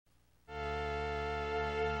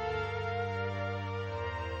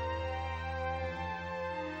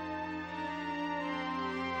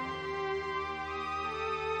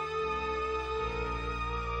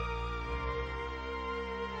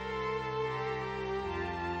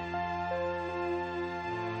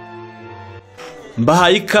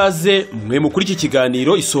Mbahaye ikaze mwe mukuri iki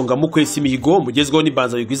kiganiro isonga mu kwesa imihigo mugezweho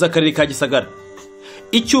n'imbanza bigwiza akarere ka Gisagara.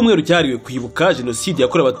 Icyumweru cyariwe kwibuka jenoside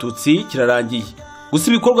yakorewe abatutsi kirarangiye.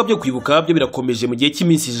 Gusa ibikorwa byo kwibuka byo birakomeje mu gihe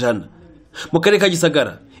cy'iminsi 100. Mu karere ka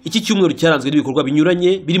Gisagara, iki cyumweru cyaranzwe n'ibikorwa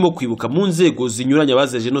binyuranye birimo kwibuka mu nzego zinyuranye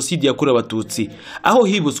abazize jenoside yakorewe abatutsi, aho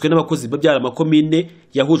hibutswe n'abakozi babyara amakomine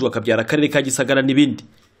yahujwe akabyara akarere ka Gisagara n'ibindi.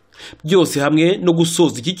 Byose hamwe no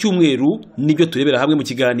gusoza iki cyumweru nibyo turebera hamwe mu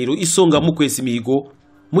kiganiro isonga mu kwesa imihigo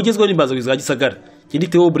mugezweho n'imbanza bigwiza Gisagara.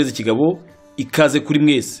 Kinditeho Burezi Kigabo, ikaze kuri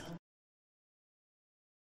mwese.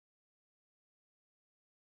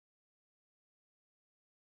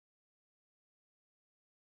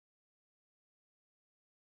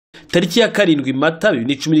 Tariki ya 7 Mata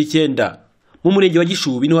 2019 mu murenge wa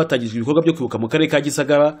Gishubi niho hatangijwe ibikorwa byo kwibuka mu karere ka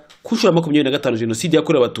Gisagara ku nshuro ya 25 jenoside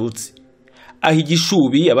yakorewe abatutsi. Aho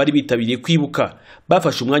Igishubi abari bitabiriye kwibuka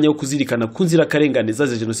bafashe umwanya wo kuzirikana ku nzirakarengane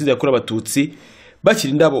zazize jenoside yakorewe abatutsi,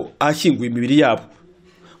 bashyira indabo ahashyinguye imibiri yabo.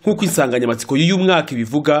 Nk'uko insanganyamatsiko y'uyu mwaka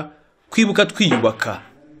ibivuga, kwibuka twiyubaka.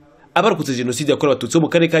 Abarokotse jenoside yakorewe abatutsi mu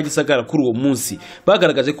karere ka Gisagara kuri uwo munsi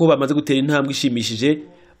bagaragaje ko bamaze gutera intambwe ishimishije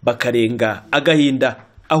bakarenga agahinda,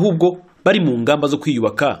 ahubwo bari mu ngamba zo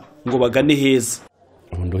kwiyubaka ngo bagane heza.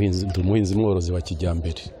 Umuhinzi mworozi wa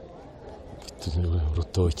kijyambere,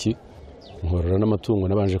 urutoki, nkorora n'amatungo,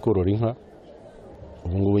 nabanje korora inka,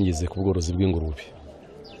 ubu ngubu ngize ku bworozi bw'ingurube,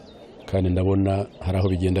 kandi ndabona hari aho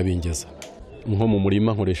bigenda bingeza. Nko mu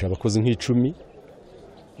murima nkoresha abakozi nk'icumi,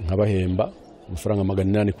 nkabahemba amafaranga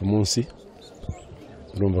 800 ku munsi.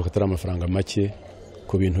 Urumva ko atari amafaranga make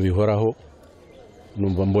ku bintu bihoraho,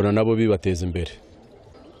 numva mbona nabo bibateza imbere.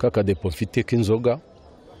 Kaka depo mfite k'inzoga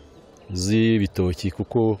z'ibitoki,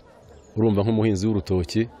 kuko urumva nk'umuhinzi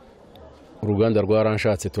w'urutoki, uruganda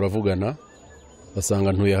rwaranshatse turavugana,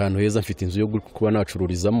 basanga ntuye ahantu heza, mfite inzu yo kuba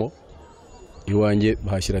nacururizamo iwanjye,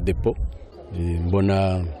 bahashyira depo.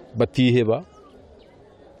 Mbona batiheba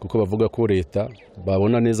kuko bavuga ko leta,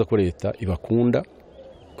 babona neza ko leta ibakunda,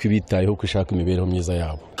 kwibitayeho kwishaka imibereho myiza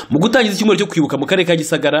yabo. Mu gutangiza icyumweru cyo kwibuka mu karere ka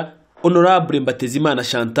Gisagara, Honorable Mbatezimana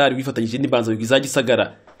Chantal wifatanyije n'imbanza bigwiza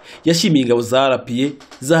Gisagara yashimiye ingabo za RPA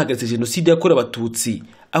zahagaritse jenoside yakorewe abatutsi,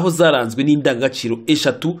 aho zaranzwe n'indangagaciro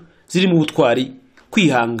 3 zirimo ubutwari,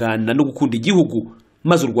 kwihangana no gukunda igihugu,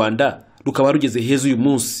 maze u Rwanda rukaba rugeze heza uyu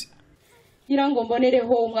munsi. Ngirango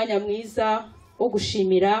mbonereho umwanya mwiza wo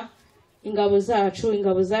gushimira ingabo zacu,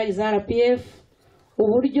 ingabo za RPF,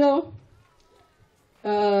 uburyo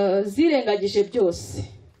zirengagije byose.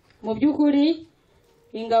 Mu by'ukuri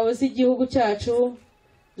ingabo z'igihugu cyacu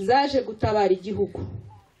zaje gutabara igihugu,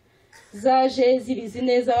 zaje zibizi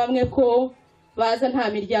neza bamwe ko baza nta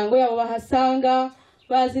miryango yabo bahasanga,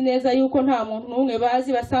 bazi neza yuko nta muntu n'umwe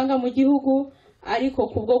bazi basanga mu gihugu, ariko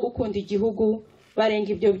kubwo gukunda igihugu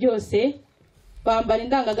barenga ibyo byose, bambara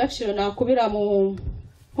indangagaciro nakubira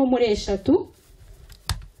nko muri 3,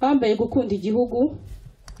 bambaye gukunda igihugu,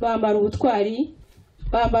 bambara ubutwari,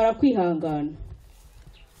 bambara kwihangana.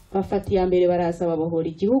 Bafati ya mbere baraza babohora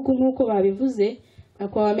igihugu nk'uko babivuze,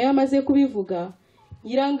 akwame amaze kubivuga.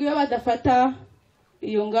 Ngirango iyo badafata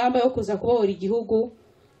iyo ngamba yo kuza kubohora igihugu,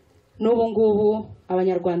 n'ubu ngubu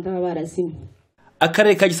abanyarwanda barazimye.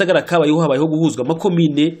 Akarere ka Gisagara kabayeho habayeho guhuzwa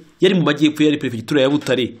amakomine yari mu majyepfo ya Perefegitura ya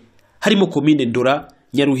Butare, harimo komine Ndora,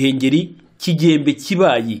 Nyaruhengeri, Kigembe,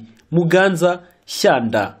 Kibayi, Muganza,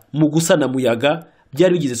 Shyanda, Mugusa na Muyaga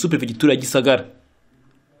byari bigize Superefegitura ya Gisagara.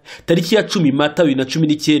 Tariki ya 10 Mata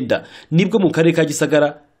 2019 nibwo mu karere ka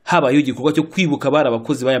Gisagara habayeho igikorwa cyo kwibuka bari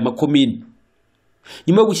abakozi b'aya makomine.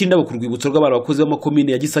 Nyuma yo gushyira indabo ku rwibutso rw'abari abakozi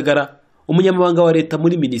b'amakomine ya Gisagara, umunyamabanga wa leta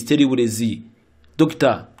muri Minisiteri y'Uburezi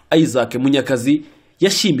Dr. Isaac Munyakazi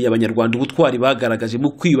yashimiye abanyarwanda ubutwari bagaragaje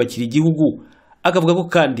mu kwiyubakira igihugu, akavuga ko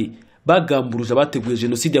kandi bagamburuje abateguye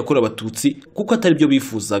jenoside yakorewe abatutsi kuko atari byo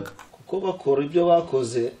bifuzaga. Kuko bakora ibyo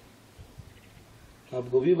bakoze,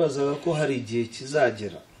 ntabwo bibazaga ko hari igihe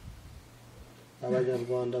kizagera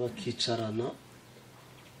abanyarwanda bakicarana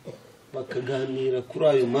bakaganira kuri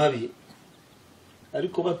ayo mabi,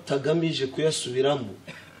 ariko batagamije kuyasubiramo,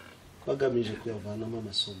 bagamije kuyavanamo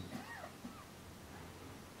amasomo.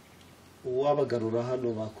 Uwabagarura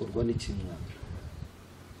hano bakorwa n'ikimwaro,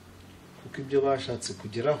 kuko ibyo bashatse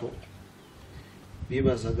kugeraho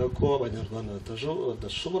bibazaga ko abanyarwanda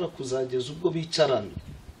badashobora kuzageza ubwo bicarana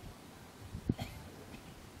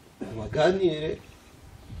baganire,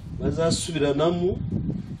 bazasubiranamo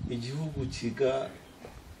igihugu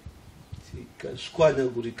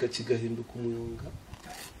kigashwanyagurika kigahinduka umuyonga.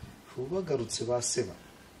 Bagarutse baseba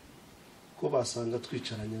ko basanga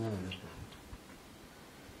twicaranye n'abanyarwanda,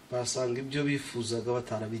 basanga ibyo bifuzaga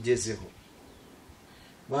batarabigezeho,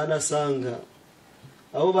 banasanga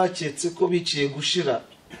abo baketse ko biciye gushira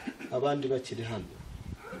abandi bakiri hano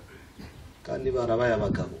kandi barabaye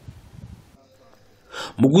abagabo.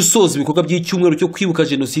 Mu gusoza ibikorwa by'icyumweru cyo kwibuka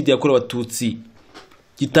jenoside yakorewe abatutsi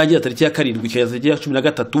gitangira tariki ya 7 kugeza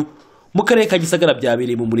 13 mu karere ka Gisagara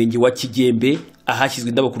byabereye mu murenge wa Kigembe ahashyizwe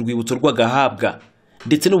indabo ku rwibutso rw'Agahabwa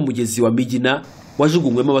ndetse no mu mugezi wa Migina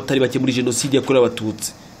wajugunywemo abatari bake muri jenoside yakorewe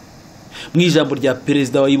abatutsi. Mu ijambo rya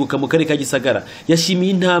perezida wa Ibuka mu karere ka Gisagara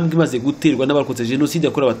yashimiye intambwe imaze guterwa n'abarokotse jenoside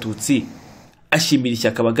yakorewe abatutsi, ashimira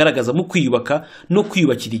ishyaka bagaragaza mu kwiyubaka no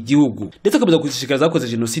kwiyubakira igihugu ndetse akomeza gushishikariza abakoze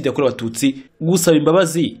jenoside yakorewe abatutsi gusaba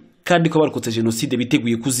imbabazi kandi ko abarokotse jenoside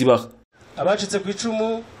biteguye kuzibaha. Abacitse ku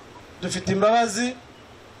icumu dufite imbabazi,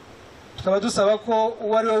 tukaba dusaba ko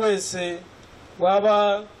uwo ari we wese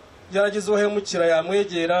waba yaragize uhemukira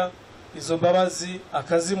yamwegera izo mbabazi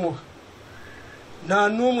akazimuha. Nta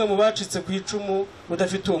numwe mu bacitse ku icumu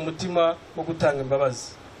udafite uwo mutima wo gutanga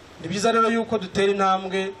imbabazi. Ni byiza rero yuko dutera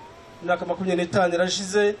intambwe. Imyaka 25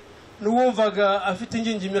 yarashize n'uwumvaga afite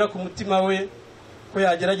ingingimira ku mutima we ko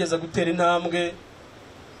yagerageza gutera intambwe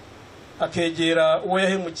akegera uwo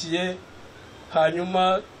yahemukiye,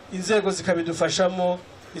 hanyuma inzego zikabidufashamo,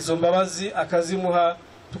 izo mbabazi akazimuha,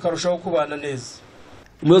 tukarushaho kubana neza.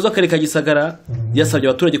 Umuyobozi w'akarere ka Gisagara yasabye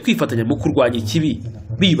abaturage kwifatanya mu kurwanya ikibi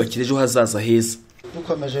biyubakira ejo hazaza heza.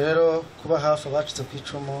 Dukomeje rero kuba hafi abacitse ku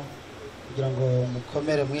icumu kugira ngo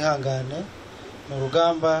mukomere mwihangane. Ni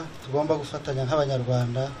urugamba tugomba gufatanya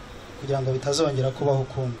nk'abanyarwanda kugira ngo bitazongera kubaho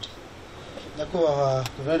ukundi. Nyakubahwa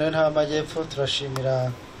Guverineri w'Intara y'Amajyepfo,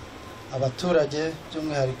 turashimira abaturage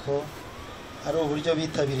by'umwihariko ari uburyo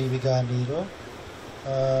bitabiriye ibiganiro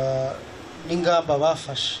n'ingamba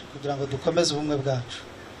bafashe kugira ngo dukomeze ubumwe bwacu.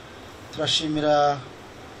 Turashimira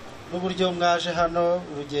n'uburyo mwaje hano,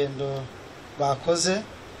 urugendo bakoze,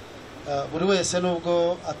 buri wese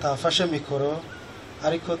nubwo atafashe mikoro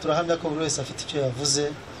ariko turahamya ko buri wese afite icyo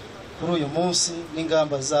yavuze kuri uyu munsi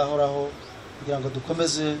n'ingamba zahoraho kugira ngo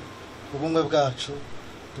dukomeze ubumwe bwacu,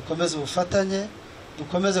 dukomeze ubufatanye,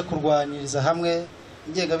 dukomeze kurwanyiriza hamwe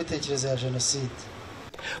ingengabitekerezo ya jenoside.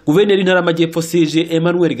 Guverineri w'Intara y'Amajyepfo CG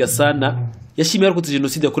Emmanuel Gasana yashimiye abarokotse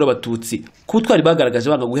jenoside yakorewe abatutsi ku butwari bagaragaje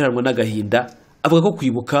banga guheranwa n'agahinda, avuga ko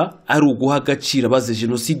kwibuka ari uguha agaciro abazize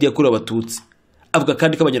jenoside yakorewe abatutsi. Avuga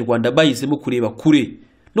kandi ko abanyarwanda bahisemo kureba kure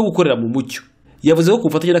no gukorera mu mucyo. Yavuze ko ku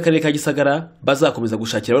bufatanye n'akarere ka Gisagara bazakomeza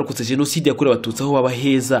gushakira abarokotse jenoside yakorewe abatutsi aho baba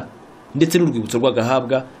heza ndetse n'urwibutso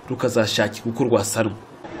rw'Agahabwa rukazashakirwa uko rwasanwa.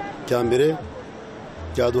 Cyambere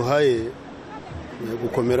byaduhaye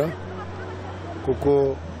gukomera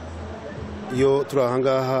kuko iyo turi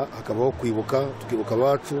ahangaha hakabaho kwibuka, tukibuka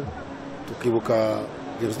abacu, tukibuka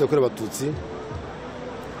jenoside yakorewe abatutsi,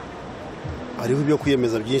 hariho ibyo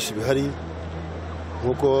kwiyemeza byinshi bihari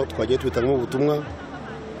nk'uko twagiye tubitangamo ubutumwa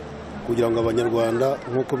kugira ngo abanyarwanda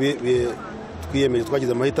nk'uko twiyemeje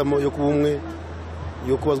twagize amahitamo yo kuba umwe,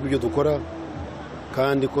 yo kubazwa ibyo dukora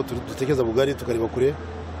kandi ko dutekereza bugari tukareba kure,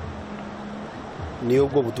 niyo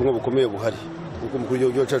ubwo butumwa bukomeye buhari. Kuko umukuru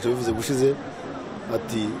w'igihugu cyacu bivuze gushize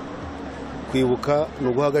ati kwibuka ni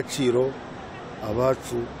uguha agaciro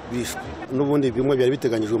abacu bishwe. N'ubundi bimwe byari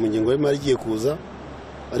biteganyijwe mu ngingo y'imari igiye kuza,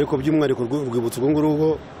 ariko by'umwihariko urwibutso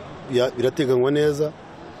rw'urugo birateganywa neza,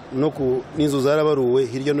 no n'inzu zarabaruwe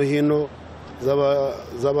hirya no hino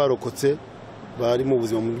z'abarokotse bari mu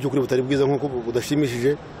buzima mu by'ukuri butari bwiza nk'uko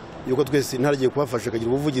budashimishije, yuko twese ntaragiye kubafasha akagira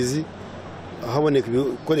ubuvugizi, ahaboneka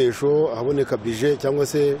ibikoresho, ahaboneka bije cyangwa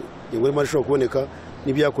se ingo y'imari ishobora kuboneka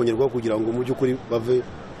n'ibyakongerwa kugira ngo mu by'ukuri bave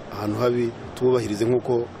ahantu habi tububahirize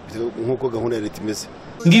nk'uko gahunda ya leta imeze.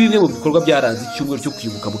 Ngibi bimwe mu bikorwa byaranze icyumweru cyo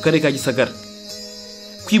kwibuka mu karere ka Gisagara.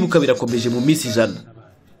 Kwibuka birakomeje mu minsi 100.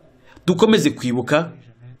 Dukomeze kwibuka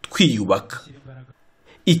twiyubaka.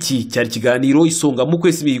 Iki cyari kiganiro isonga mu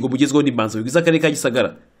kwezi mihigo mugezweho n'imbanzo bigize akarere ka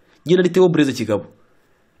Gisagara. Ngena Theo Breze Kigabo.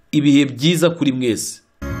 Ibihe byiza kuri mwese.